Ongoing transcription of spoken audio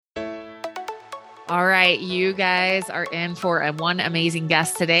All right, you guys are in for one amazing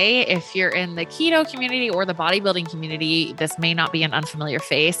guest today. If you're in the keto community or the bodybuilding community, this may not be an unfamiliar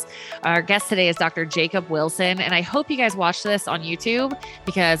face. Our guest today is Dr. Jacob Wilson, and I hope you guys watch this on YouTube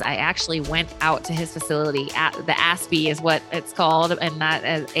because I actually went out to his facility at the ASPI is what it's called, and that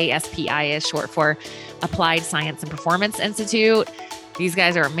ASPI is short for Applied Science and Performance Institute. These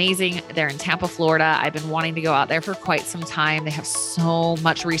guys are amazing. They're in Tampa, Florida. I've been wanting to go out there for quite some time. They have so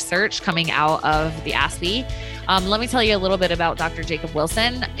much research coming out of the ASPE. Let me tell you a little bit about Dr. Jacob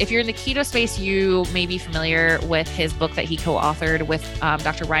Wilson. If you're in the keto space, you may be familiar with his book that he co-authored with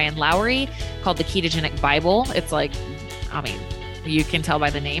Dr. Ryan Lowry called The Ketogenic Bible. It's like, you can tell by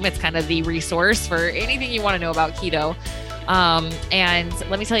the name, it's kind of the resource for anything you want to know about keto. And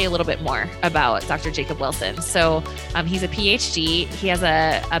let me tell you a little bit more about Dr. Jacob Wilson. So he's a PhD. He has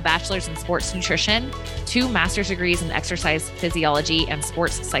a bachelor's in sports nutrition, 2 master's degrees in exercise physiology and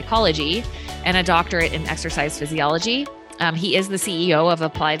sports psychology, and a doctorate in exercise physiology. He is the CEO of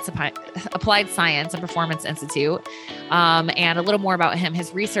Applied Science and Performance Institute. And a little more about him.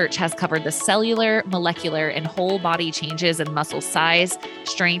 His research has covered the cellular, molecular, and whole body changes in muscle size,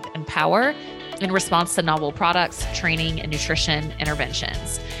 strength, and power in response to novel products, training, and nutrition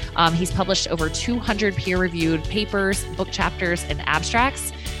interventions. He's published over 200 peer-reviewed papers, book chapters, and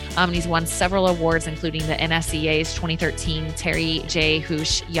abstracts. And he's won several awards, including the NSCA's 2013 Terry J.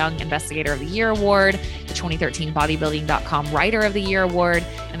 Hoosh Young Investigator of the Year Award, the 2013 Bodybuilding.com Writer of the Year Award,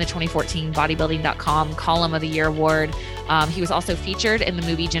 and the 2014 Bodybuilding.com Column of the Year Award. He was also featured in the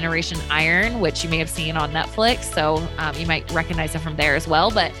movie Generation Iron, which you may have seen on Netflix. So you might recognize him from there as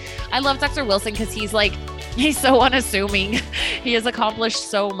well. But I love Dr. Wilson because he's so unassuming. He has accomplished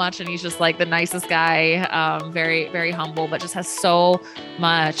so much and he's just like the nicest guy, very, very humble, but just has so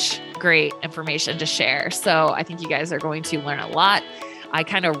much great information to share. So I think you guys are going to learn a lot. I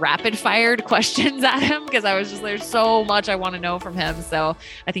kind of rapid fired questions at him because I was just, there's so much I want to know from him. So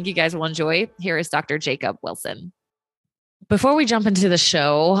I think you guys will enjoy. Here is Dr. Jacob Wilson. Before we jump into the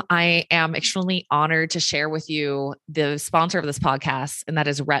show, I am extremely honored to share with you the sponsor of this podcast, and that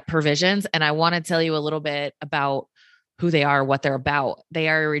is Rep Provisions. And I want to tell you a little bit about who they are, what they're about. They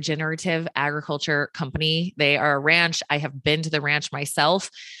are a regenerative agriculture company. They are a ranch. I have been to the ranch myself.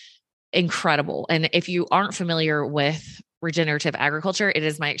 Incredible. And if you aren't familiar with regenerative agriculture, it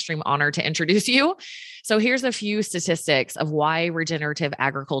is my extreme honor to introduce you. So here's a few statistics of why regenerative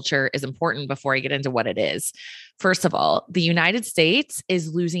agriculture is important before I get into what it is. First of all, the United States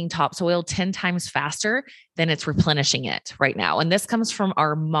is losing topsoil 10 times faster than it's replenishing it right now. And this comes from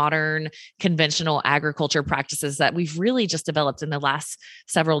our modern conventional agriculture practices that we've really just developed in the last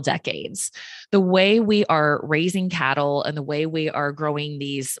several decades. The way we are raising cattle and the way we are growing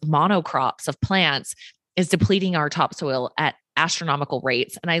these monocrops of plants is depleting our topsoil at astronomical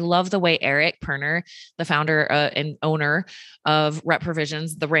rates. And I love the way Eric Perner, the founder and owner of Rep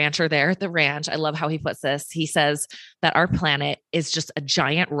Provisions, the rancher there at the ranch, I love how he puts this. He says that our planet is just a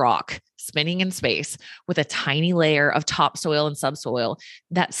giant rock spinning in space with a tiny layer of topsoil and subsoil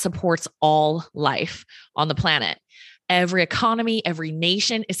that supports all life on the planet. Every economy, every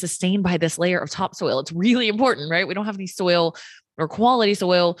nation is sustained by this layer of topsoil. It's really important, right? We don't have any soil or quality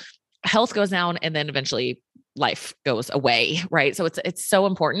soil. Health goes down and then eventually life goes away, right? So it's so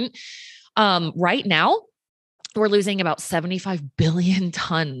important. Right now, we're losing about 75 billion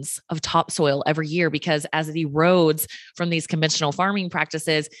tons of topsoil every year because as it erodes from these conventional farming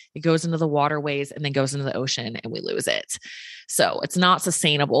practices, it goes into the waterways and then goes into the ocean and we lose it. So it's not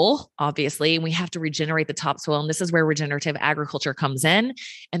sustainable, obviously, and we have to regenerate the topsoil. And this is where regenerative agriculture comes in.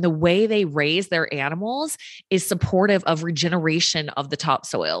 And the way they raise their animals is supportive of regeneration of the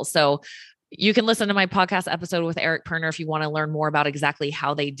topsoil. So you can listen to my podcast episode with Eric Perner if you want to learn more about exactly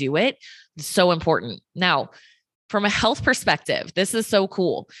how they do it. It's so important. Now, from a health perspective, this is so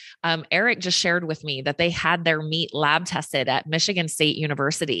cool. Eric just shared with me that they had their meat lab tested at Michigan State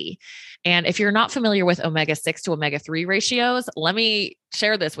University. And if you're not familiar with omega-6 to omega-3 ratios, let me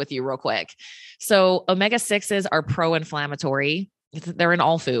share this with you real quick. So omega-6s are pro-inflammatory. They're in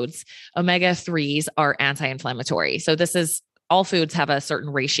all foods. Omega-3s are anti-inflammatory. So this is all foods have a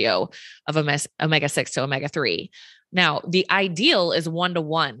certain ratio of omega-6 to omega-3. Now, the ideal is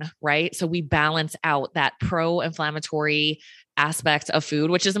 1-to-1, right? So we balance out that pro-inflammatory aspect of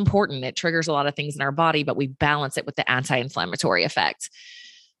food, which is important. It triggers a lot of things in our body, but we balance it with the anti-inflammatory effect.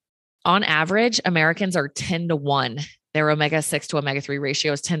 On average, Americans are 10-to-1. Their omega-6 to omega-3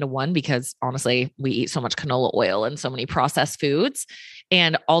 ratio is 10-to-1 because honestly, we eat so much canola oil and so many processed foods,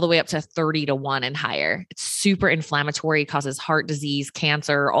 and all the way up to 30-to-1 and higher. It's super inflammatory, causes heart disease,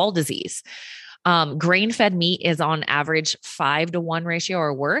 cancer, all disease. Grain-fed meat is on average 5-to-1 ratio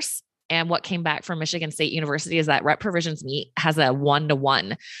or worse. And what came back from Michigan State University is that Rep Provisions meat has a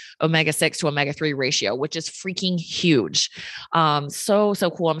 1-to-1 omega-6 to omega-3 ratio, which is freaking huge. So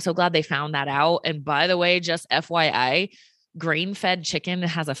cool. I'm so glad they found that out. And by the way, just FYI, grain-fed chicken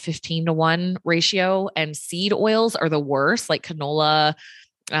has a 15-to-1 ratio, and seed oils are the worst, like canola,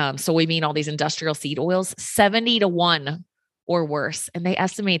 soybean, all these industrial seed oils, 70-to-1 or worse. And they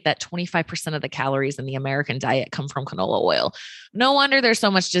estimate that 25% of the calories in the American diet come from canola oil. No wonder there's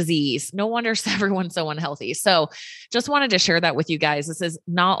so much disease. No wonder everyone's so unhealthy. So just wanted to share that with you guys. This is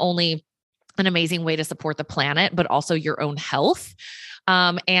not only an amazing way to support the planet, but also your own health.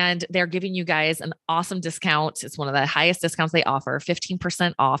 And they're giving you guys an awesome discount. It's one of the highest discounts they offer,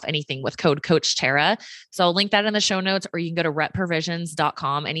 15% off anything with code Coach Tara. So I'll link that in the show notes, or you can go to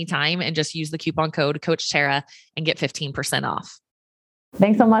repprovisions.com anytime and just use the coupon code Coach Tara and get 15% off.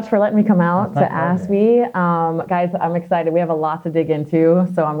 Thanks so much for letting me come out to ASBE. Guys, I'm excited. We have a lot to dig into,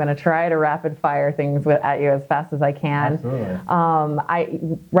 so I'm going to try to rapid fire things at you as fast as I can.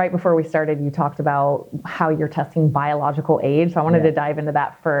 Absolutely. Right before we started, you talked about how you're testing biological age, so I wanted to dive into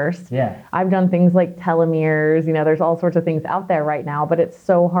that first. Yeah. I've done things like telomeres, there's all sorts of things out there right now, but it's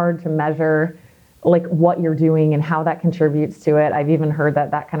so hard to measure like what you're doing and how that contributes to it. I've even heard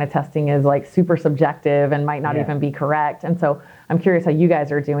that kind of testing is like super subjective and might not even be correct. And so I'm curious how you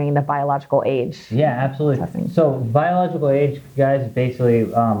guys are doing the biological age. Yeah, absolutely. Testing. So biological age, guys, basically,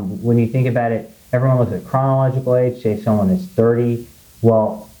 when you think about it, everyone looks at chronological age, say someone is 30.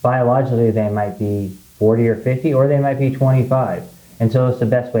 Well, biologically, they might be 40 or 50, or they might be 25. And so it's the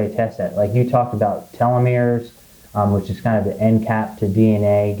best way to test that. Like you talked about telomeres, which is kind of the end cap to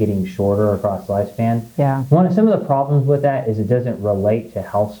DNA getting shorter across lifespan. Yeah. Some of the problems with that is it doesn't relate to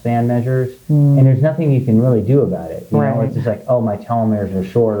health span measures, and there's nothing you can really do about it. You know, it's just like, oh, my telomeres are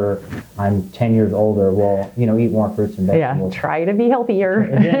shorter, I'm 10 years older, well, eat more fruits and vegetables. Yeah, try to be healthier.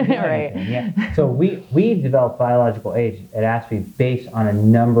 Right. Yeah. So we developed biological age at ASBE based on a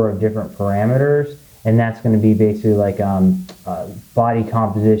number of different parameters, and that's going to be basically like body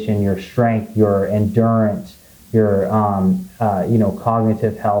composition, your strength, your endurance, your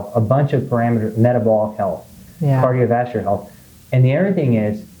cognitive health, a bunch of parameters, metabolic health, cardiovascular health. And the other thing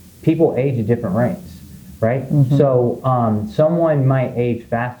is people age at different rates, right? Mm-hmm. So someone might age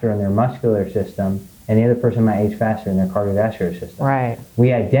faster in their muscular system and the other person might age faster in their cardiovascular system. Right.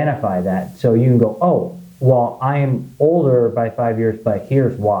 We identify that. So you can go, oh, well, I am older by 5 years, but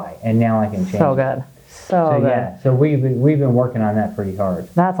here's why. And now I can change. So good. So good. Yeah, so we've been working on that pretty hard.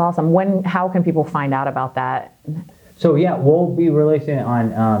 That's awesome. How can people find out about that? So yeah, we'll be releasing it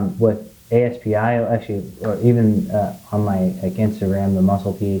on with ASPI actually, or even on my Instagram, the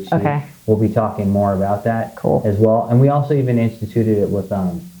Muscle PhD. Okay. We'll be talking more about that as well, and we also even instituted it with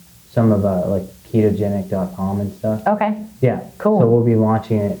some of like ketogenic.com and stuff. Okay. Yeah. Cool. So we'll be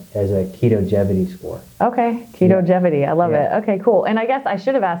launching it as a ketogevity score. Okay. Ketogevity. I love it. Okay, cool. And I guess I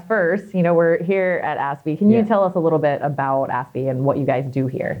should have asked first, we're here at ASBE. Can you tell us a little bit about ASBE and what you guys do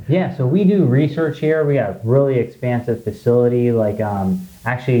here? Yeah. So we do research here. We got a really expansive facility. Like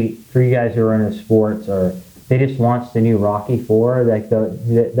actually for you guys who are into sports, or they just launched the new Rocky 4, like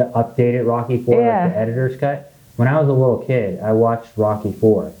the updated Rocky 4, like the editor's cut. When I was a little kid, I watched Rocky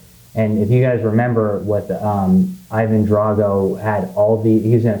 4. And if you guys remember what Ivan Drago had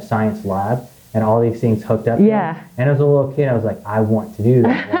he was in a science lab and all these things hooked up to him. And as a little kid, I was like, I want to do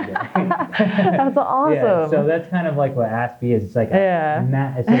that one day. That's awesome. Yeah, so that's kind of like what ASBE is. It's like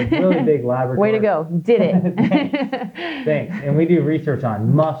it's a really big laboratory. Way to go. Did it. Thanks. And we do research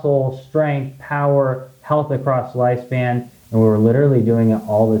on muscle, strength, power, health across lifespan. And we're literally doing it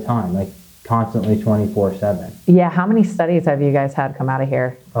all the time. Like constantly 24/7. Yeah, how many studies have you guys had come out of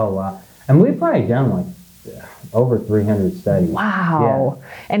here? Oh, wow. And we've probably done like over 300 studies. Wow.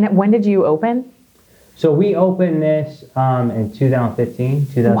 Yeah. And when did you open? So we opened this in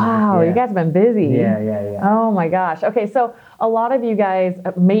 2015. Wow, you guys have been busy. Yeah. Oh my gosh. Okay, so a lot of you guys,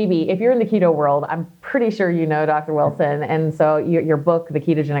 maybe, if you're in the keto world, I'm pretty sure you know Dr. Wilson. And so your book, The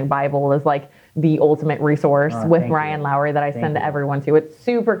Ketogenic Bible, is like the ultimate resource with Ryan Lowry that I send to everyone too. It's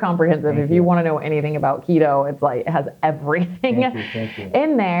super comprehensive. If you want to know anything about keto, it's like, it has everything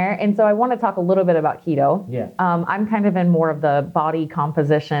in there. And so I want to talk a little bit about keto. Yeah. I'm kind of in more of the body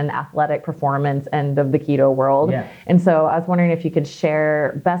composition, athletic performance end of the keto world. Yeah. And so I was wondering if you could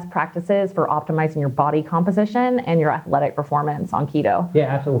share best practices for optimizing your body composition and your athletic performance on keto. Yeah,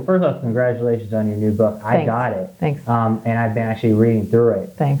 absolutely. First off, congratulations on your new book. I got it. Thanks. And I've been actually reading through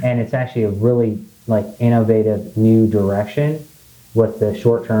it. Thanks. And it's actually a really like innovative new direction with the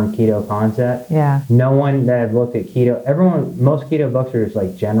short-term keto concept. Yeah. No one that have looked at keto, most keto books are just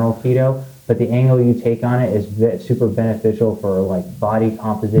like general keto, but the angle you take on it is super beneficial for like body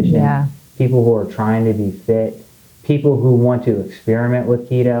composition. Yeah. People who are trying to be fit, people who want to experiment with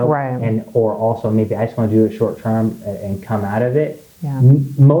keto, right. or also maybe I just want to do it short term and come out of it. Yeah.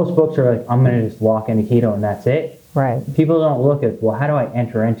 Most books are like, I'm going to just lock into keto and that's it. Right. People don't look at, well, how do I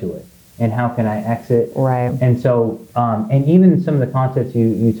enter into it? And how can I exit? Right. And so, and even some of the concepts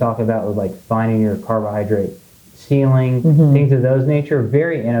you talk about with like finding your carbohydrate ceiling, things of those nature,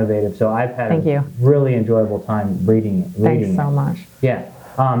 very innovative. So I've had a really enjoyable time reading it. Thanks so much. Yeah.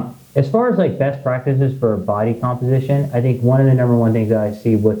 As far as like best practices for body composition, I think one of the number one things that I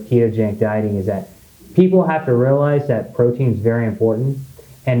see with ketogenic dieting is that people have to realize that protein is very important.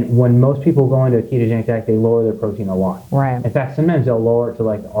 And when most people go into a ketogenic diet, they lower their protein a lot. Right. In fact, sometimes they'll lower it to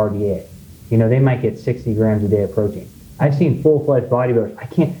like the RDA. You know, they might get 60 grams a day of protein. I've seen full-fledged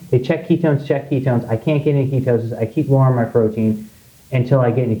bodybuilders. They check ketones. I can't get into ketosis. I keep lowering my protein until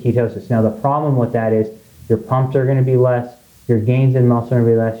I get into ketosis. Now, the problem with that is your pumps are going to be less, your gains in muscle are going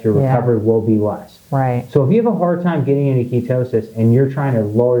to be less, your recovery will be less. Right. So if you have a hard time getting into ketosis and you're trying to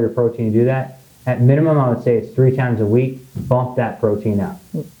lower your protein to do that, at minimum, I would say it's 3 times a week, bump that protein up.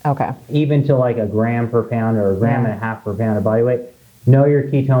 Okay. Even to like a gram per pound or a gram and a half per pound of body weight. No, your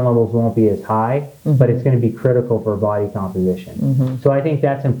ketone levels won't be as high, but it's going to be critical for body composition. So I think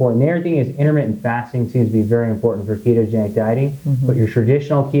that's important. The other thing is intermittent fasting seems to be very important for ketogenic dieting, but your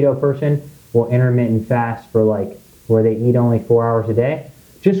traditional keto person will intermittent fast for like where they eat only 4 hours a day.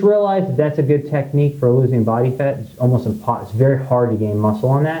 Just realize that that's a good technique for losing body fat. It's almost impossible. It's very hard to gain muscle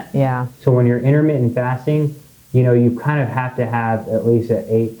on that. Yeah. So when you're intermittent fasting, you know, you kind of have to have at least an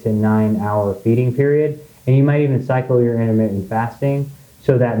 8 to 9 hour feeding period. And you might even cycle your intermittent fasting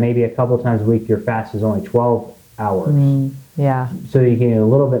so that maybe a couple times a week your fast is only 12 hours. Yeah. So you can get a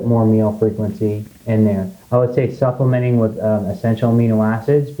little bit more meal frequency in there. I would say supplementing with essential amino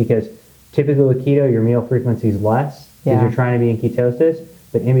acids, because typically with keto, your meal frequency is less because you're trying to be in ketosis.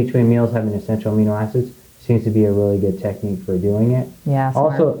 But in between meals, having essential amino acids seems to be a really good technique for doing it. Yeah.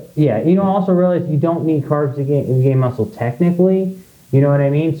 Also, also realize you don't need carbs to gain muscle technically. You know what I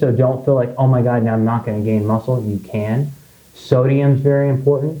mean? So don't feel like, oh my God, now I'm not going to gain muscle. You can. Sodium's very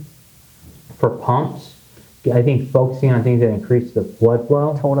important for pumps. I think focusing on things that increase the blood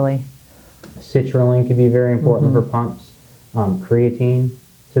flow. Totally. Citrulline could be very important for pumps. Creatine.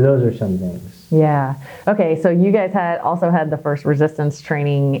 So those are some things. Yeah. Okay. So you guys also had the first resistance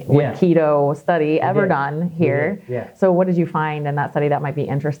training with keto study ever done here. Yeah. So what did you find in that study that might be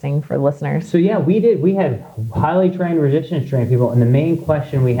interesting for listeners? So we had highly trained resistance trained people, and the main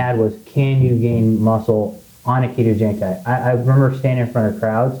question we had was, can you gain muscle on a ketogenic diet? I remember standing in front of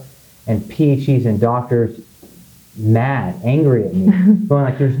crowds and PhDs and doctors angry at me, going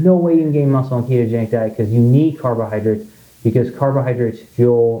like, there's no way you can gain muscle on ketogenic diet because you need carbohydrates, because carbohydrates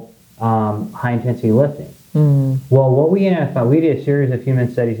fuel high intensity lifting. Well, what we identified, we did a series of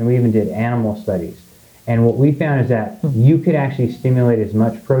human studies and we even did animal studies. And what we found is that you could actually stimulate as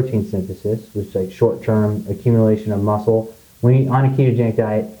much protein synthesis, which is like short-term accumulation of muscle, when on a ketogenic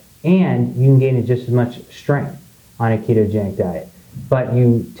diet, and you can gain just as much strength on a ketogenic diet. But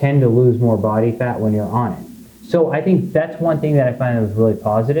you tend to lose more body fat when you're on it. So I think that's one thing that I find that was really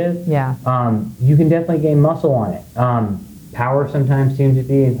positive. Yeah. You can definitely gain muscle on it. Power sometimes seems to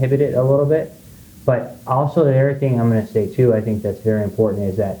be inhibited a little bit, but also the other thing I'm going to say too, I think that's very important,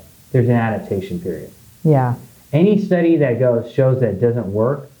 is that there's an adaptation period. Yeah. Any study that shows that it doesn't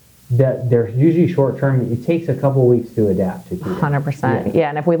work, that they're usually short term. It takes a couple weeks to adapt to keto. 100%. Yeah.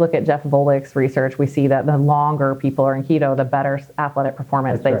 And if we look at Jeff Volek's research, we see that the longer people are in keto, the better athletic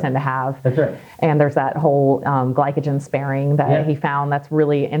performance they tend to have. That's right. And there's that whole glycogen sparing that he found that's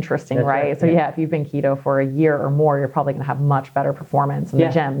really interesting, right? So if you've been keto for a year or more, you're probably going to have much better performance in the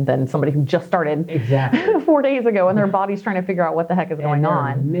gym than somebody who just started 4 days ago and their body's trying to figure out what the heck is going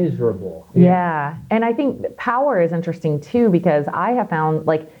on. Miserable. Yeah. And I think power is interesting too, because I have found,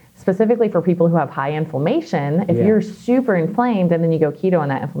 like, specifically for people who have high inflammation, if you're super inflamed and then you go keto and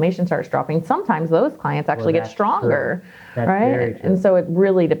that inflammation starts dropping, sometimes those clients actually get stronger, right? Very true. And so it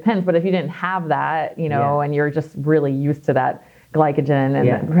really depends. But if you didn't have that, and you're just really used to that glycogen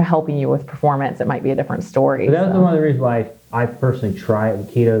and helping you with performance, it might be a different story. But that was one of the reasons why I personally tried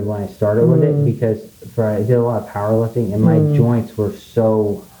keto when I started with it, because I did a lot of powerlifting and my joints were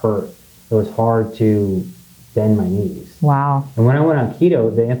so hurt. It was hard to bend my knees. Wow. And when I went on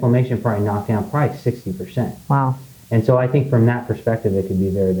keto, the inflammation probably knocked down 60%. Wow. And so I think from that perspective, it could be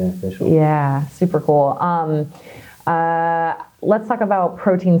very beneficial. Yeah, super cool. Let's talk about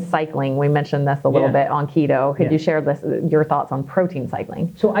protein cycling. We mentioned this a little bit on keto. Could you share your thoughts on protein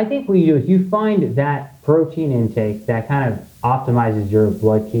cycling? So I think what you do is you find that protein intake that kind of optimizes your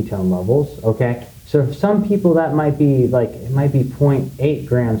blood ketone levels, okay? So for some people that might be it might be 0.8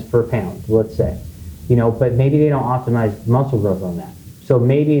 grams per pound, let's say, but maybe they don't optimize muscle growth on that. So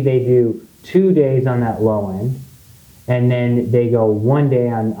maybe they do 2 days on that low end, and then they go 1 day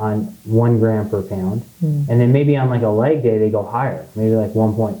on 1 gram per pound, and then maybe on like a leg day they go higher, maybe like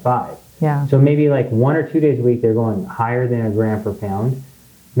 1.5. Yeah. So maybe like 1 or 2 days a week they're going higher than a gram per pound.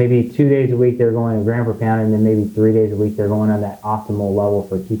 Maybe 2 days a week they're going a gram per pound, and then maybe 3 days a week they're going on that optimal level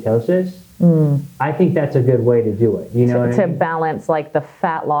for ketosis. I think that's a good way to do it. You know what I mean? Balance like the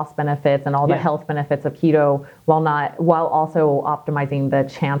fat loss benefits and all the health benefits of keto while also optimizing the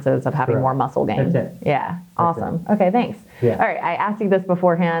chances of having more muscle gain. That's it. Yeah. Awesome. Okay, thanks. Yeah. All right, I asked you this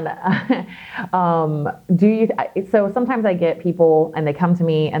beforehand. So sometimes I get people and they come to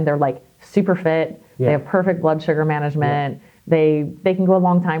me and they're like super fit. They have perfect blood sugar management. They can go a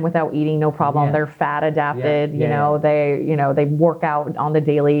long time without eating, no problem. They're fat adapted, they work out on the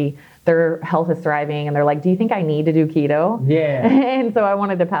daily. Their health is thriving, and they're like, do you think I need to do keto? Yeah. And so I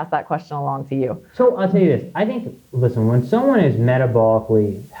wanted to pass that question along to you. So I'll tell you this. I think, listen, when someone is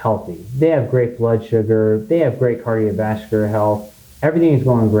metabolically healthy, they have great blood sugar, they have great cardiovascular health, everything is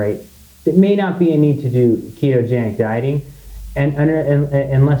going great. It may not be a need to do ketogenic dieting, and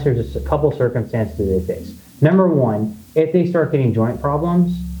unless there's a couple circumstances they face. Number one, if they start getting joint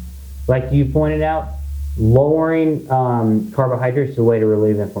problems, like you pointed out, lowering carbohydrates is a way to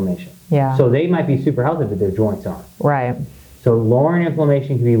relieve inflammation. Yeah. So they might be super healthy, but their joints aren't. Right. So lowering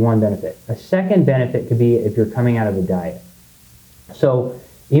inflammation can be one benefit. A second benefit could be if you're coming out of a diet. So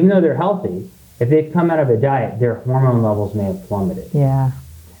even though they're healthy, if they've come out of a diet, their hormone levels may have plummeted. Yeah.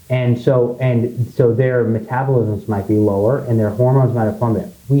 And so their metabolisms might be lower and their hormones might have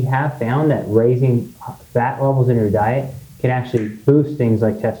plummeted. We have found that raising fat levels in your diet can actually boost things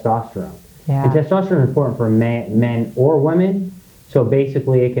like testosterone. Yeah. And testosterone is important for men or women. So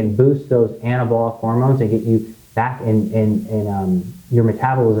basically it can boost those anabolic hormones and get you back in your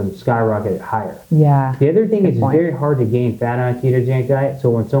metabolism skyrocketed higher. Yeah. The other thing is it's very hard to gain fat on a ketogenic diet.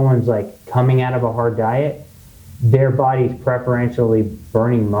 So when someone's like coming out of a hard diet, their body's preferentially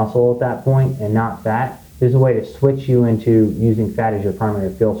burning muscle at that point and not fat. There's a way to switch you into using fat as your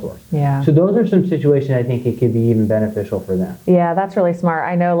primary fuel source. Yeah. So those are some situations I think it could be even beneficial for them. Yeah, that's really smart.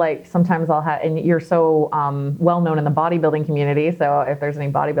 I know like sometimes I'll have, and you're so well known in the bodybuilding community, so if there's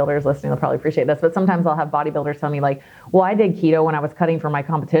any bodybuilders listening, they'll probably appreciate this, but sometimes I'll have bodybuilders tell me like, well, I did keto when I was cutting for my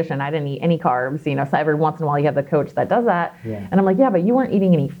competition. I didn't eat any carbs, so every once in a while you have the coach that does that. Yeah. And I'm like, yeah, but you weren't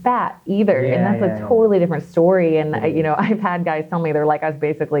eating any fat either. Yeah, and that's a totally different story. And I've had guys tell me, they're like, I was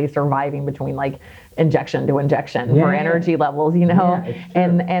basically surviving between like injection to injection for energy levels,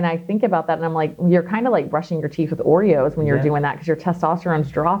 and I think about that and I'm like, you're kind of like brushing your teeth with Oreos when you're doing that, because your testosterone's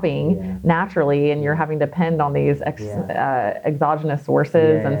dropping naturally and you're having to depend on these exogenous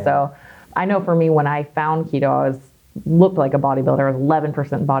sources. And so I know for me, when I found keto, I looked like a bodybuilder. I was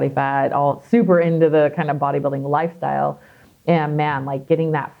 11% body fat, all super into the kind of bodybuilding lifestyle. And man, like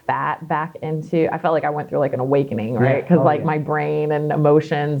getting that fat back into, I felt like I went through like an awakening, right? Because my brain and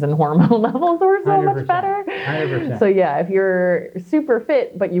emotions and hormone levels were so much better. 100%. So yeah, if you're super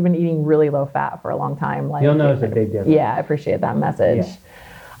fit, but you've been eating really low fat for a long time, like you'll notice a big difference. Yeah, I appreciate that message.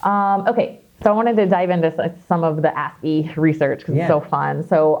 Yeah. Okay. So I wanted to dive into some of the ASCII research because it's so fun.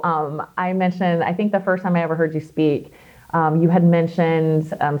 So I mentioned, I think the first time I ever heard you speak, you had mentioned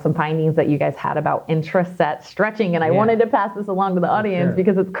some findings that you guys had about intraset stretching, and I wanted to pass this along to the audience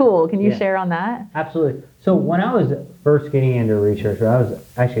because it's cool. Can you share on that? Absolutely. So when I was first getting into research,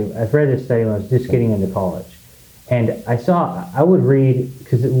 I've read this study when I was just getting into college, and I would read,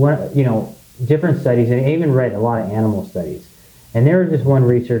 because different studies, and I even read a lot of animal studies, and there was this one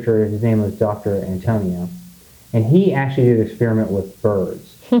researcher, his name was Dr. Antonio, and he actually did an experiment with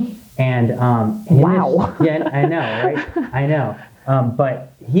birds. And wow. I know, right? I know.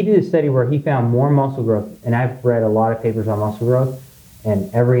 But he did a study where he found more muscle growth, and I've read a lot of papers on muscle growth, and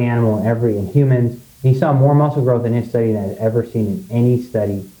every animal and in humans, he saw more muscle growth in his study than I've ever seen in any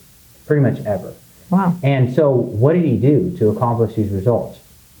study, pretty much ever. Wow. And so what did he do to accomplish these results?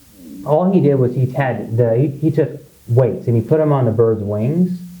 All he did was he took weights and he put them on the bird's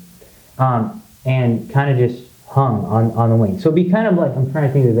wings, and kind of just hung on the wing. So it'd be kind of like, I'm trying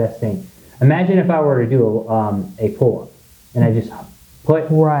to think of the best thing. Imagine if I were to do a pull-up, and I just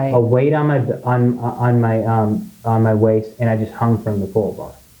put a weight on my waist, and I just hung from the pull-up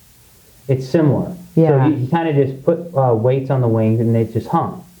bar. It's similar. Yeah. So he kind of just put weights on the wings, and they just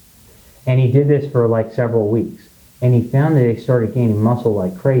hung. And he did this for like several weeks. and he found that they started gaining muscle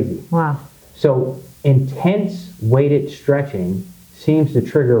like crazy. Wow. So intense weighted stretching seems to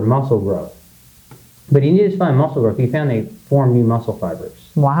trigger muscle growth. But he didn't just find muscle growth, he found they formed new muscle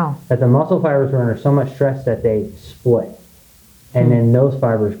fibers. Wow. That the muscle fibers were under so much stress that they split. And then those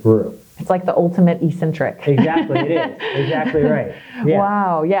fibers grew. It's like the ultimate eccentric. Exactly, it is. Exactly right. Yeah.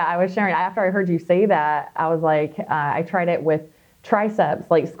 Wow. Yeah, I was sharing. After I heard you say that, I was like, I tried it with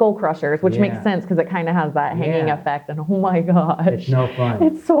triceps, like skull crushers, which makes sense because it kind of has that hanging effect. And oh my gosh. It's no fun.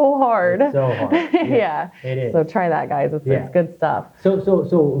 It's so hard. It's so hard. Yeah. It is. So try that, guys. It's good stuff.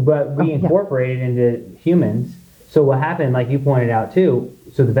 But we incorporate it into humans. So what happened, like you pointed out too,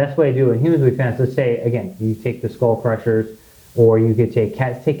 so the best way to do it in humans, we found, so let's say, again, you take the skull crushers, or you could take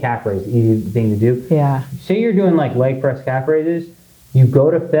calf raises, easy thing to do. Yeah. Say you're doing like leg press calf raises, you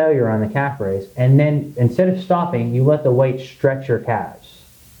go to failure on the calf raise, and then instead of stopping, you let the weight stretch your calves.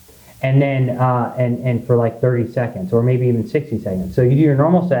 And then, and for like 30 seconds, or maybe even 60 seconds. So you do your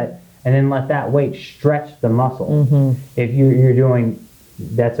normal set, and then let that weight stretch the muscle. Mm-hmm. If you're doing,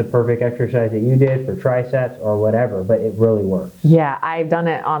 that's a perfect exercise that you did for triceps or whatever, but it really works. Yeah, I've done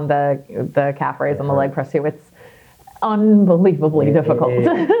it on the calf raise and the leg press too. It's unbelievably difficult. It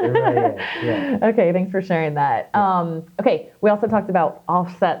really is. Yeah. Okay, thanks for sharing that. Okay, we also talked about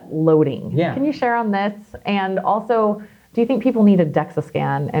offset loading. Yeah. Can you share on this? And also, do you think people need a DEXA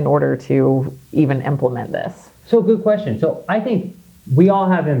scan in order to even implement this? So good question. So I think we all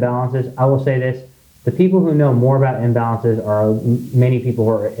have imbalances. I will say this. The people who know more about imbalances are many people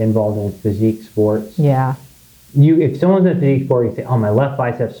who are involved in physique sports. Yeah. If someone's in a physique sport, you say, oh, my left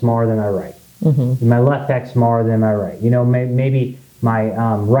bicep's smaller than my right. Mm-hmm. My left pec smaller than my right. You know, maybe my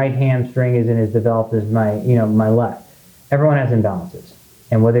right hamstring isn't as developed as my left. Everyone has imbalances.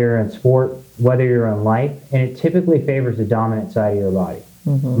 And whether you're in sport, whether you're in life, and it typically favors the dominant side of your body.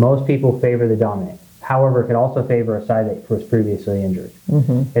 Mm-hmm. Most people favor the dominant. However, it could also favor a side that was previously injured.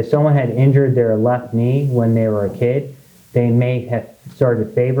 Mm-hmm. If someone had injured their left knee when they were a kid, they may have started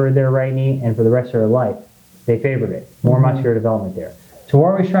to favor their right knee, and for the rest of their life, they favored it. More muscular development there. So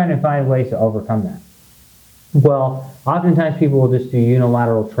we're always trying to find ways to overcome that. Well, oftentimes people will just do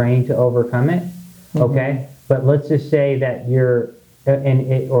unilateral training to overcome it, okay? But let's just say that you're a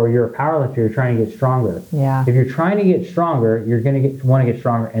powerlifter, you're trying to get stronger. Yeah. If you're trying to get stronger, you're going to want to get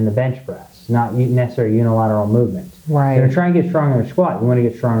stronger in the bench press, not necessarily unilateral movements. Right. If you're trying to get stronger in the squat, you want to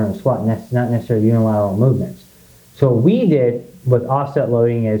get stronger in the squat, not necessarily unilateral movements. So what we did with offset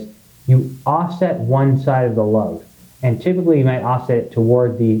loading is you offset one side of the load. And typically you might offset it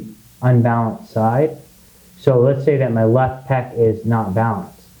toward the unbalanced side. So let's say that my left pec is not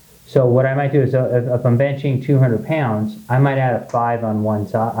balanced. So what I might do is if I'm benching 200 pounds, I might add a 5 on one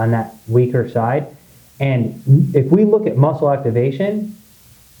side, on that weaker side. And if we look at muscle activation,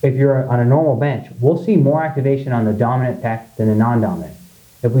 if you're on a normal bench, we'll see more activation on the dominant pec than the non-dominant.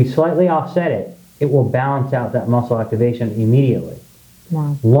 If we slightly offset it, it will balance out that muscle activation immediately.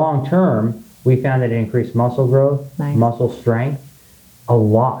 Wow. Long term, we found that it increased muscle growth, muscle strength, a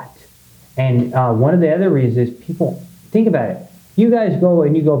lot. And one of the other reasons is people, think about it. You guys go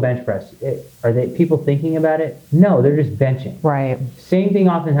and you go bench press. Are they people thinking about it? No, they're just benching. Right. Same thing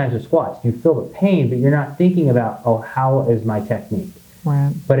oftentimes with squats. You feel the pain, but you're not thinking about, oh, how is my technique?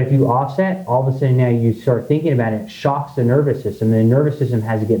 Right. But if you offset, all of a sudden now you start thinking about it, it shocks the nervous system. The nervous system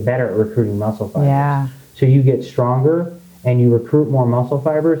has to get better at recruiting muscle fibers. Yeah. So you get stronger and you recruit more muscle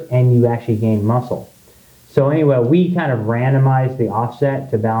fibers and you actually gain muscle. So anyway, we kind of randomized the offset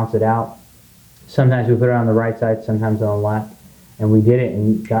to balance it out. Sometimes we put it on the right side, sometimes on the left. And we did it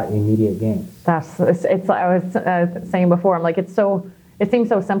and got immediate gains. It's I was saying before, I'm like, it seems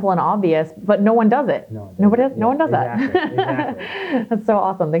so simple and obvious, but no one does it. No one does that. Exactly. That's so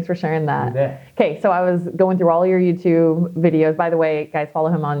awesome. Thanks for sharing that. You bet. Okay, so I was going through all your YouTube videos. By the way, guys, follow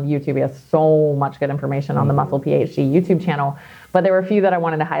him on YouTube. He has so much good information on the Muscle PhD YouTube channel. But there were a few that I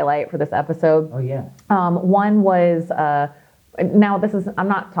wanted to highlight for this episode. Oh, yeah. One was, now I'm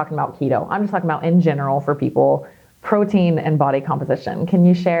not talking about keto. I'm just talking about in general for people, protein and body composition. Can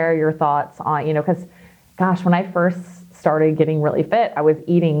you share your thoughts on, because gosh, when I first started getting really fit, I was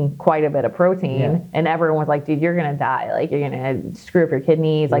eating quite a bit of protein and everyone was like, dude, you're going to die. Like, you're going to screw up your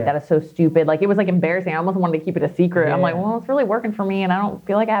kidneys. Like, that is so stupid. Like, it was like embarrassing. I almost wanted to keep it a secret. I'm like, well, it's really working for me and I don't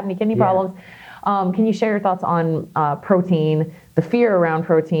feel like I have any kidney problems. Can you share your thoughts on protein, the fear around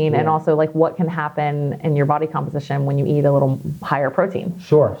protein, and also like what can happen in your body composition when you eat a little higher protein?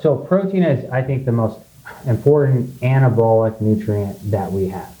 Sure. So protein is, I think, the most important anabolic nutrient that we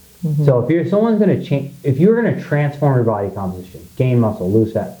have. Mm-hmm. So if you're going to transform your body composition, gain muscle,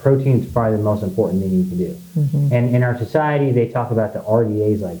 lose fat, protein is probably the most important thing you can do. Mm-hmm. And in our society, they talk about the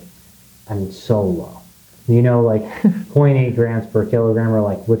RDAs so low. like 0.8 grams per kilogram,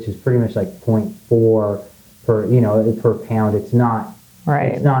 or which is pretty much like 0.4 per pound. It's not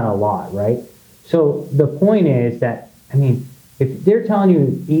It's not a lot, right? So the point is that, if they're telling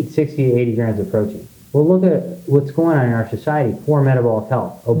you eat 60 to 80 grams of protein, well, look at what's going on in our society: poor metabolic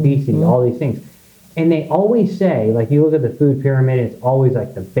health, obesity, all these things. And they always say, you look at the food pyramid, it's always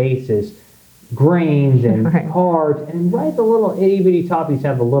like the basis, grains and carbs, and right at the little itty bitty top, you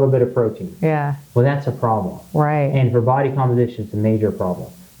have a little bit of protein. Yeah. Well, that's a problem. Right. And for body composition, it's a major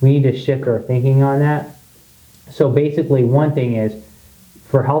problem. We need to shift our thinking on that. So basically, one thing is,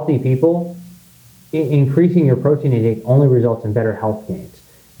 for healthy people, increasing your protein intake only results in better health gains.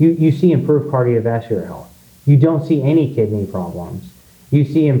 You see improved cardiovascular health. You don't see any kidney problems. You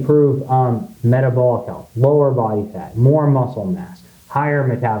see improved metabolic health, lower body fat, more muscle mass, higher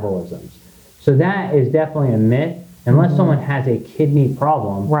metabolisms. So that is definitely a myth. Unless someone has a kidney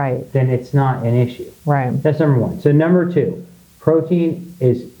problem, then it's not an issue. Right. That's number one. So number two, protein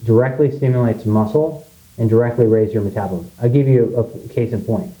directly stimulates muscle and directly raises your metabolism. I'll give you a case in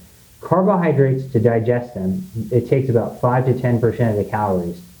point. Carbohydrates, to digest them, it takes about 5 to 10% of the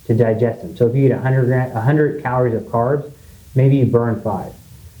calories to digest them. So if you eat 100 calories of carbs, maybe you burn 5.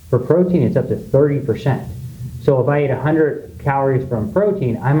 For protein, it's up to 30%. So if I eat 100 calories from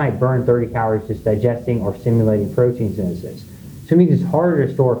protein, I might burn 30 calories just digesting or stimulating protein synthesis. So it means it's harder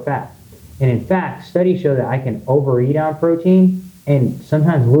to store fat. And in fact, studies show that I can overeat on protein and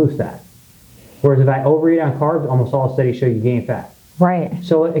sometimes lose fat. Whereas if I overeat on carbs, almost all studies show you gain fat. Right.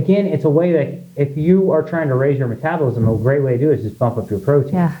 So again, it's a way that if you are trying to raise your metabolism, a great way to do it is just bump up your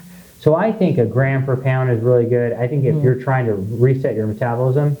protein. Yeah. So I think a gram per pound is really good. I think if you're trying to reset your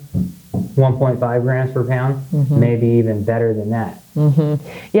metabolism, 1.5 grams per pound, maybe even better than that.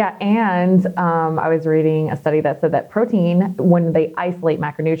 Yeah, and I was reading a study that said that protein, when they isolate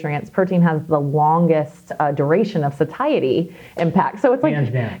macronutrients, protein has the longest duration of satiety impact. So it's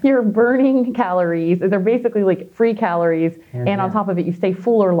like you're burning calories. They're basically like free calories, and on top of it, you stay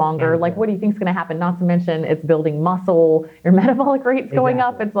fuller longer. Like, what do you think is going to happen? Not to mention, it's building muscle. Your metabolic rate's going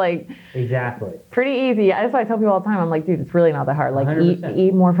up. It's like pretty easy. That's why I tell people all the time. I'm like, dude, it's really not that hard. Like,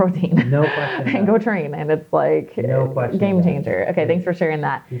 eat more protein. No question. And go train, and it's like game changer. Okay, thanks for sharing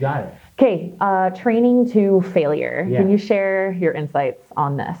that. You got it. Okay, training to failure. Yeah. Can you share your insights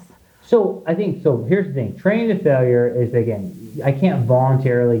on this? So I think, here's the thing. Training to failure is, again, I can't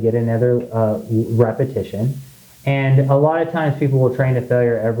voluntarily get another repetition. And a lot of times people will train to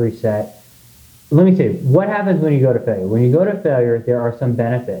failure every set. Let me say, what happens when you go to failure? When you go to failure, there are some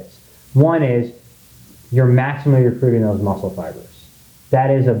benefits. One is you're maximally recruiting those muscle fibers. That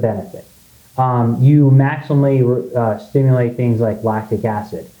is a benefit. You maximally stimulate things like lactic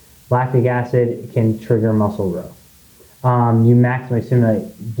acid. Lactic acid can trigger muscle growth. You maximally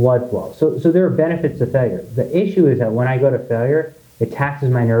stimulate blood flow. So there are benefits to failure. The issue is that when I go to failure, it taxes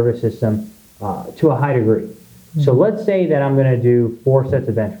my nervous system to a high degree. So let's say that I'm going to do 4 sets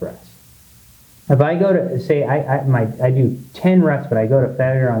of bench press. If I go to, say, I do 10 reps, but I go to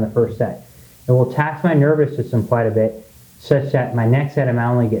failure on the first set, it will tax my nervous system quite a bit, such that my next set I might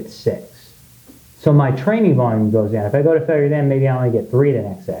only get 6. So my training volume goes down. If I go to failure then, maybe I only get 3 the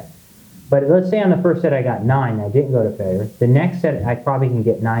next set. But let's say on the first set I got 9, I didn't go to failure. The next set I probably can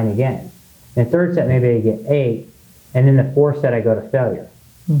get 9 again. And the third set maybe I get 8, and then the fourth set I go to failure.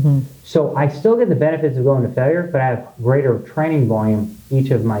 So I still get the benefits of going to failure, but I have greater training volume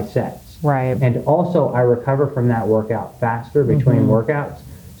each of my sets. Right. And also I recover from that workout faster between workouts.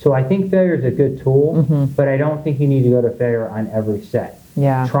 So I think failure is a good tool, but I don't think you need to go to failure on every set.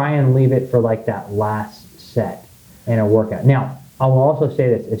 Yeah. Try and leave it for like that last set in a workout. Now, I will also say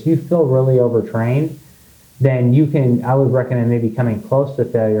this: if you feel really overtrained, then I would recommend maybe coming close to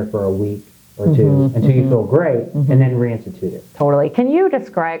failure for a week or two until you feel great, and then reinstitute it. Totally. Can you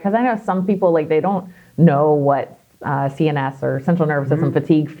describe, because I know some people, like, they don't know what CNS or central nervous system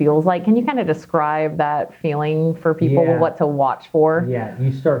fatigue feels like. Can you kind of describe that feeling for people, what to watch for? Yeah,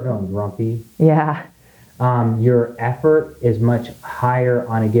 you start feeling grumpy. Yeah. Your effort is much higher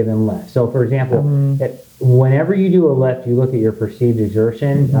on a given lift. So, for example, whenever you do a lift, you look at your perceived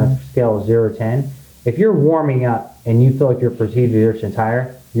exertion on a scale of 0 to 10. If you're warming up and you feel like your perceived exertion is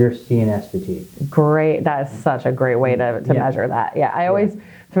higher, you're CNS fatigue. Great. That is such a great way to measure that. Yeah, I always,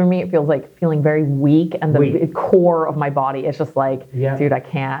 for me, it feels like feeling very weak, and the core of my body is just like, dude, I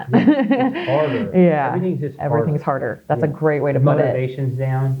can't. It's harder. Everything's harder. That's a great way to put it. Motivation's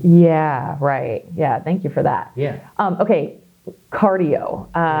down. Yeah, right. Yeah, thank you for that. Yeah. Okay, cardio.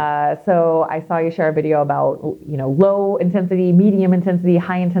 So I saw you share a video about, low intensity, medium intensity,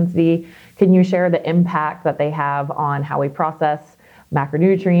 high intensity. Can you share the impact that they have on how we process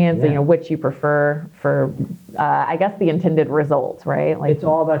macronutrients, which you prefer for, I guess, the intended results, right? Like, it's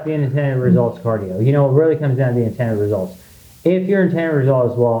all about the intended results cardio. It really comes down to the intended results. If your intended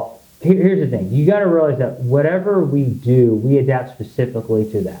result is, well, here's the thing. You got to realize that whatever we do, we adapt specifically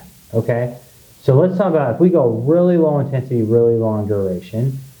to that, okay? So let's talk about if we go really low intensity, really long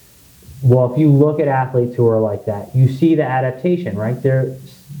duration. Well, if you look at athletes who are like that, you see the adaptation, right?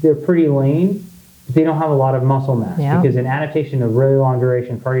 They're pretty lean, but they don't have a lot of muscle mass because an adaptation of really long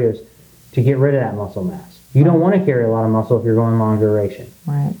duration cardio is to get rid of that muscle mass. You don't want to carry a lot of muscle if you're going long duration.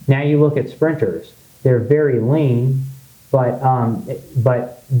 Right. Now you look at sprinters; they're very lean, but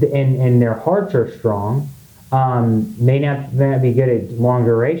their hearts are strong. May not be good at long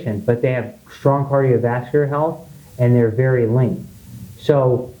duration, but they have strong cardiovascular health and they're very lean.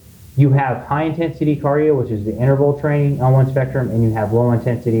 So you have high intensity cardio, which is the interval training on one spectrum, and you have low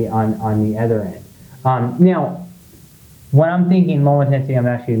intensity on the other end. Now, when I'm thinking low intensity,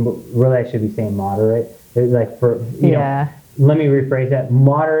 I should be saying moderate. Like you know, let me rephrase that.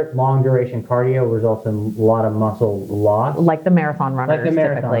 Moderate long duration cardio results in a lot of muscle loss. Like the marathon runners,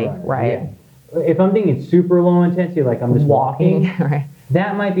 typically, right? Yeah. If I'm thinking super low intensity, like I'm just walking, right?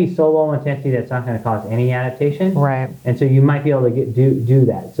 That might be so low intensity that's not going to cause any adaptation, right? And so you might be able to do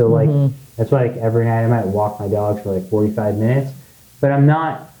that. So like that's why every night I might walk my dogs for 45 minutes, but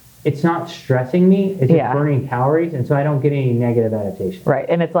it's not stressing me. It's just burning calories, and so I don't get any negative adaptation. Right,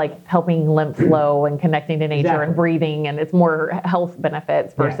 and it's like helping lymph flow and connecting to nature and breathing, and it's more health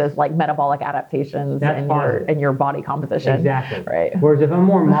benefits versus like metabolic adaptations in your body composition. Exactly. Right. Whereas if I'm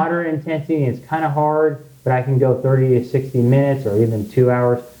more moderate intensity, it's kind of hard, but I can go 30 to 60 minutes or even 2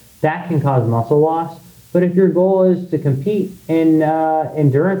 hours. That can cause muscle loss. But if your goal is to compete in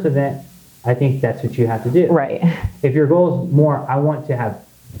endurance event, I think that's what you have to do. Right. If your goal is more, I want to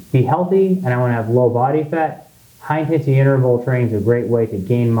be healthy and I want to have low body fat, high intensity interval training is a great way to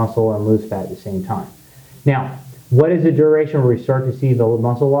gain muscle and lose fat at the same time. Now, what is the duration where we start to see the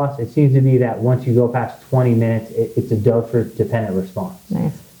muscle loss? It seems to be that once you go past 20 minutes, it's a dose-dependent response.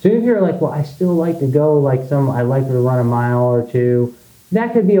 Nice. So if you're like, well, I still like to go I like to run a mile or two,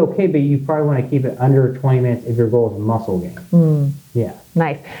 that could be okay, but you probably want to keep it under 20 minutes if your goal is muscle gain. Yeah.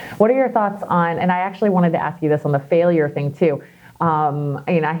 Nice. What are your thoughts on, and I actually wanted to ask you this on the failure thing too.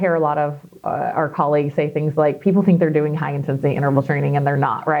 I hear a lot of our colleagues say things like people think they're doing high intensity interval training and they're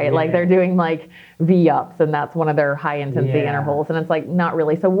not, right? Yeah. Like they're doing like V-ups and that's one of their high intensity intervals. And it's like, not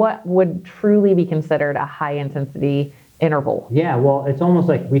really. So what would truly be considered a high intensity interval? Yeah, well, it's almost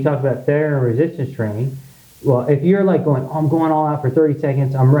like we talked about failure and resistance training. Well, if you're like going, I'm going all out for 30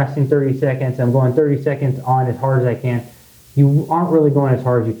 seconds, I'm resting 30 seconds, I'm going 30 seconds on as hard as I can, you aren't really going as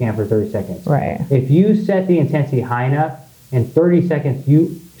hard as you can for 30 seconds. Right. If you set the intensity high enough, in 30 seconds,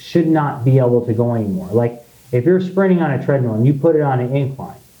 you should not be able to go anymore. Like if you're sprinting on a treadmill and you put it on an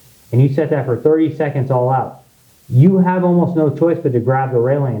incline and you set that for 30 seconds all out, you have almost no choice but to grab the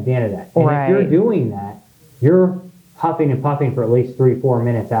railing at the end of that. And if you're doing that, you're huffing and puffing for at least 3-4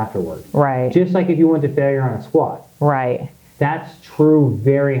 minutes afterwards. Right. Just like if you went to failure on a squat. Right. That's true,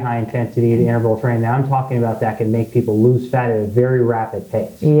 very high intensity interval training that I'm talking about that can make people lose fat at a very rapid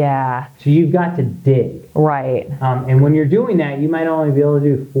pace. Yeah. So you've got to dig. Right. And when you're doing that, you might only be able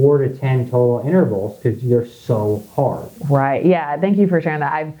to do 4 to 10 total intervals because they're so hard. Right. Yeah. Thank you for sharing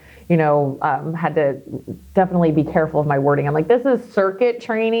that. I've had to definitely be careful of my wording. I'm like, this is circuit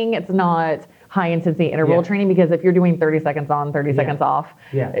training. It's not high intensity interval training, because if you're doing 30 seconds on, 30 seconds off,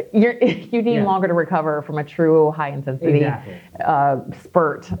 you need longer to recover from a true high intensity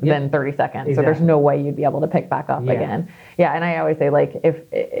spurt than 30 seconds. Exactly. So there's no way you'd be able to pick back up again. Yeah, and I always say, like,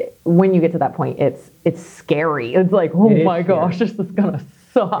 when you get to that point, it's scary. It's like, oh my gosh, this is gonna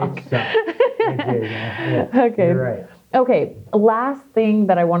suck. It sucks. Okay. You're right. Okay, last thing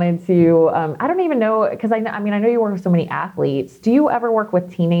that I wanted to, I don't even know, because I know you work with so many athletes. Do you ever work with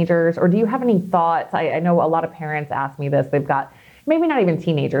teenagers, or do you have any thoughts? I know a lot of parents ask me this. They've got, maybe not even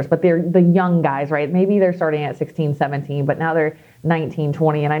teenagers, but they're the young guys, right? Maybe they're starting at 16, 17, but now they're 19,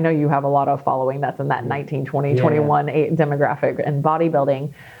 20, and I know you have a lot of following that's in that 19, 20, 21 demographic in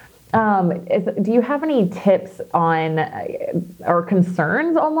bodybuilding. Do you have any tips on or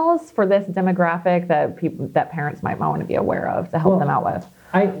concerns almost for this demographic that parents might want to be aware of to help them out with?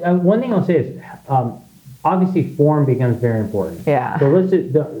 One thing I'll say is obviously form becomes very important. Yeah.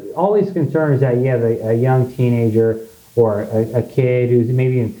 So always concern is that you have a young teenager or a kid who's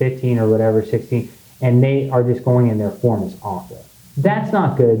maybe in 15 or whatever, 16, and they are just going in, their form is awful. That's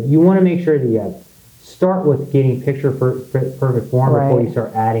not good. You want to make sure that you start with getting picture perfect form before you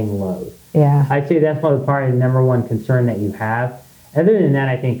start adding load. Yeah. I'd say that's probably the number one concern that you have. Other than that,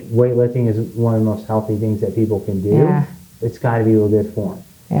 I think weightlifting is one of the most healthy things that people can do. Yeah. it's got to be with good form.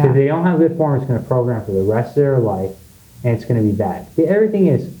 Yeah. If they don't have good form, it's going to program for the rest of their life, and it's going to be bad. Everything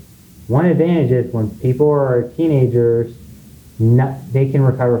is, one advantage is when people are teenagers, they can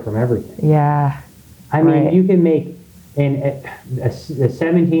recover from everything. Yeah. I mean, you can make, a 17,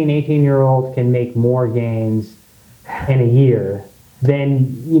 18-year-old can make more gains in a year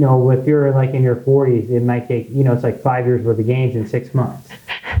than, if you're like in your 40s, it might take, it's like 5 years worth of gains in 6 months.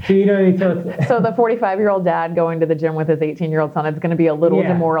 So you know what I mean? So the 45-year-old dad going to the gym with his 18-year-old son, it's going to be a little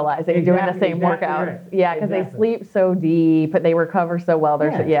demoralizing doing the same workout. Right. Yeah, because they sleep so deep, but they recover so well.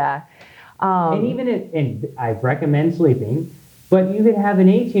 And even and I recommend sleeping, but you could have an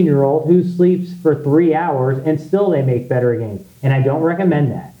 18-year-old who sleeps for 3 hours and still they make better gains. And I don't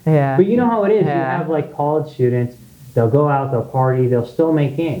recommend that. Yeah. But you know how it is. Yeah. You have like college students, they'll go out, they'll party, they'll still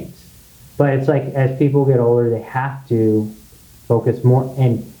make gains. But it's like as people get older, they have to focus more.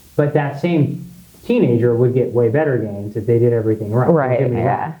 But that same teenager would get way better gains if they did everything right. Right,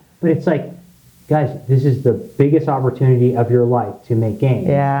 yeah. But it's like, guys, this is the biggest opportunity of your life to make gains.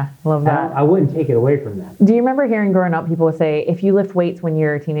 Yeah, love that. I wouldn't take it away from them. Do you remember hearing growing up people would say, if you lift weights when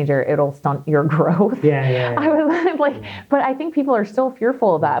you're a teenager, it'll stunt your growth? Yeah. I was like, but I think people are still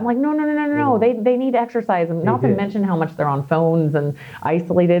fearful of that. I'm like, no. They need exercise, and not to mention how much they're on phones and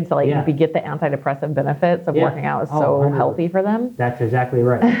isolated. So if you get the antidepressant benefits of working out is so healthy for them. That's exactly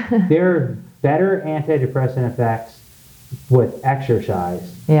right. There are better antidepressant effects with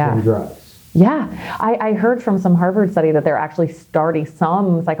exercise than drugs. Yeah, I heard from some Harvard study that they're actually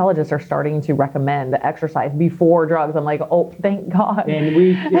some psychologists are starting to recommend exercise before drugs. I'm like, oh, thank God. And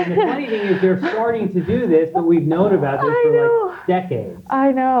the funny thing is they're starting to do this, but we've known about this for like decades.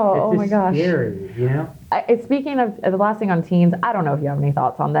 I know. It's oh my gosh. Scary, Speaking of the last thing on teens, I don't know if you have any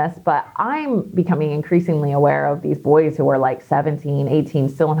thoughts on this, but I'm becoming increasingly aware of these boys who are like 17, 18,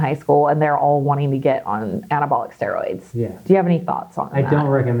 still in high school, and they're all wanting to get on anabolic steroids. Yeah. Do you have any thoughts on that? I don't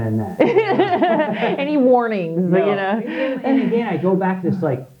recommend that. Any warnings? No. And again, I go back to this,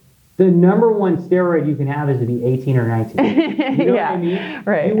 like, the number one steroid you can have is to be 18 or 19. You know what I mean?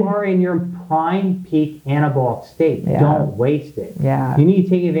 Right. You are in your prime peak anabolic state. Yeah. Don't waste it. Yeah. You need to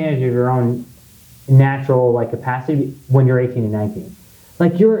take advantage of your own natural capacity when you're 18 and 19.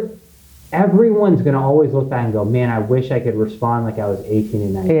 Everyone's going to always look back and go, man, I wish I could respond like I was 18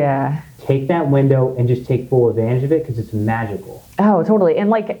 and 19. Yeah. Take that window and just take full advantage of it because it's magical. Oh, totally.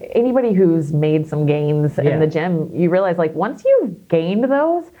 And anybody who's made some gains in the gym, you realize once you've gained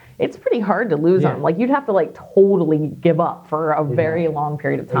those, it's pretty hard to lose them. You'd have to totally give up for a very long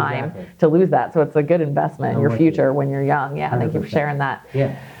period of time to lose that. So it's a good investment in your future when you're young. Yeah. 100%. Thank you for sharing that.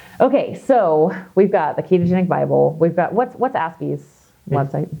 Yeah. Okay. So we've got the Ketogenic Bible. We've got, what's Aspie's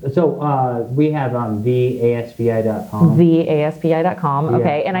website? So we have theaspi.com. Theaspi.com.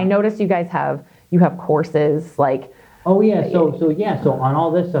 Okay. And I noticed you guys have courses Oh yeah, so on all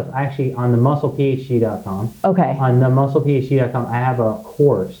this stuff, actually on the musclephd.com. Okay. On the musclephd.com, I have a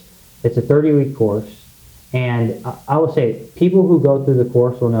course. It's a 30-week course, and I will say people who go through the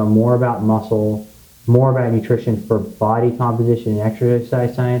course will know more about muscle, more about nutrition for body composition and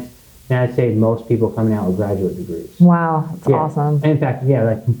exercise science. And I'd say most people coming out with graduate degrees. Wow, that's awesome. In fact,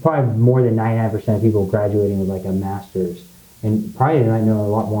 probably more than 99% of people graduating with a master's, and probably they might know a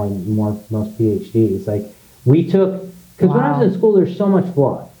lot more than most PhDs. Because when I was in school, there's so much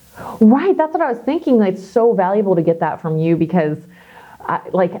blood. Right, that's what I was thinking. It's so valuable to get that from you because,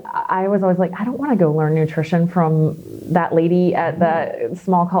 I was always I don't want to go learn nutrition from that lady at the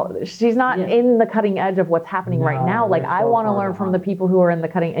small college. She's not in the cutting edge of what's happening right now. I want to learn from the people who are in the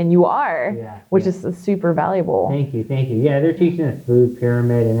cutting, and you are, which is super valuable. Thank you. Yeah, they're teaching a food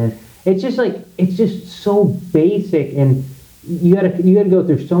pyramid, and then it's just so basic, and you gotta go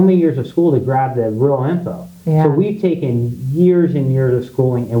through so many years of school to grab the real info. Yeah. So we've taken years and years of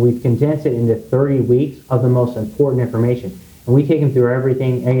schooling and we've condensed it into 30 weeks of the most important information. And we take them through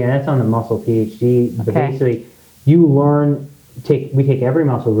everything. And that's on the Muscle PhD. Okay. But basically, we take every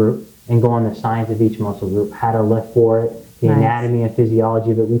muscle group and go on the science of each muscle group, how to lift for it, the anatomy and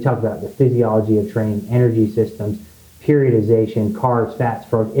physiology. But we talk about the physiology of training, energy systems, periodization, carbs, fats,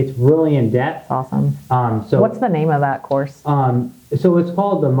 protein. It's really in depth. Awesome. So what's the name of that course? So it's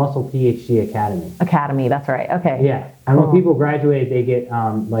called the Muscle PhD Academy. Academy, that's right. Okay. Yeah, and when people graduate, they get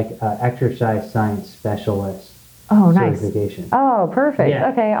exercise science specialist certification. Oh, perfect. Yeah.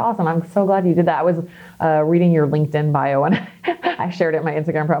 Okay, awesome. I'm so glad you did that. I was reading your LinkedIn bio, and I I shared it in my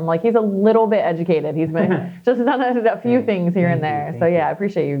Instagram. I'm like, he's a little bit educated. He's been just done a few things here and there. So yeah, I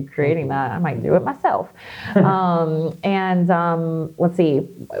appreciate you creating that. I might do it myself. Let's see,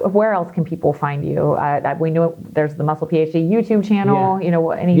 where else can people find you? We know there's the Muscle PhD YouTube channel.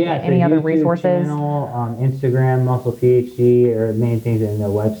 Any other YouTube resources? Channel, Instagram, Muscle PhD, or main things in the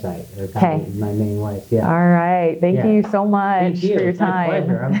website. Okay. My main ways. Yeah. All right. Thank you so much for your time. My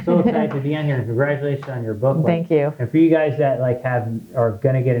pleasure. I'm so excited to be on here, and congratulations on your book. Thank you. And for you guys that are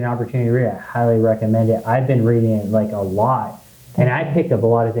going to get an opportunity to read it, I highly recommend it. I've been reading it a lot. And I picked up a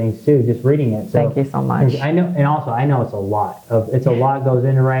lot of things too, just reading it. So thank you so much. I know it's a lot goes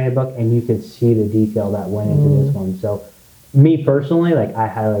into writing a book, and you can see the detail that went into this one. So, me personally, I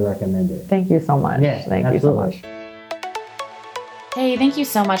highly recommend it. Thank you so much. Yeah, thank you so much. Hey, thank you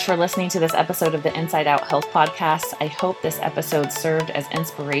so much for listening to this episode of the Inside Out Health Podcast. I hope this episode served as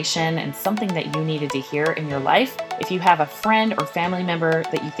inspiration and something that you needed to hear in your life. If you have a friend or family member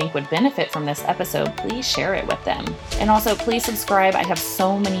that you think would benefit from this episode, please share it with them. And also, please subscribe. I have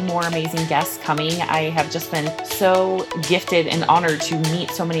so many more amazing guests coming. I have just been so gifted and honored to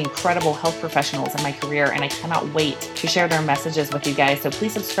meet so many incredible health professionals in my career, and I cannot wait to share their messages with you guys. So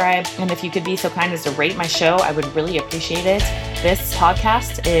please subscribe. And if you could be so kind as to rate my show, I would really appreciate it. This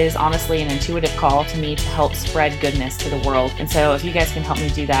podcast is honestly an intuitive call to me to help spread goodness to the world. And so if you guys can help me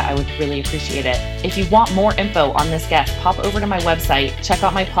do that, I would really appreciate it. If you want more info on this guest, pop over to my website, check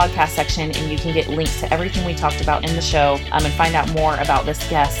out my podcast section, and you can get links to everything we talked about in the show, and find out more about this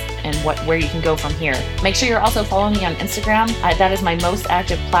guest and where you can go from here. Make sure you're also following me on Instagram. That is my most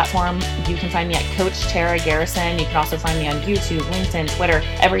active platform. You can find me at Coach Tara Garrison. You can also find me on YouTube, LinkedIn, Twitter.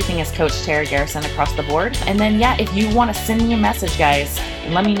 Everything is Coach Tara Garrison across the board. And then, if you want to send me a message, guys,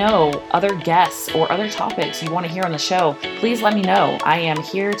 and let me know other guests or other topics you want to hear on the show, please let me know. I am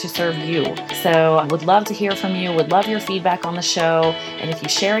here to serve you. So I would love to hear from you, would love your feedback on the show. And if you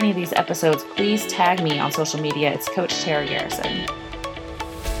share any of these episodes, please tag me on social media. It's Coach Tara Garrison.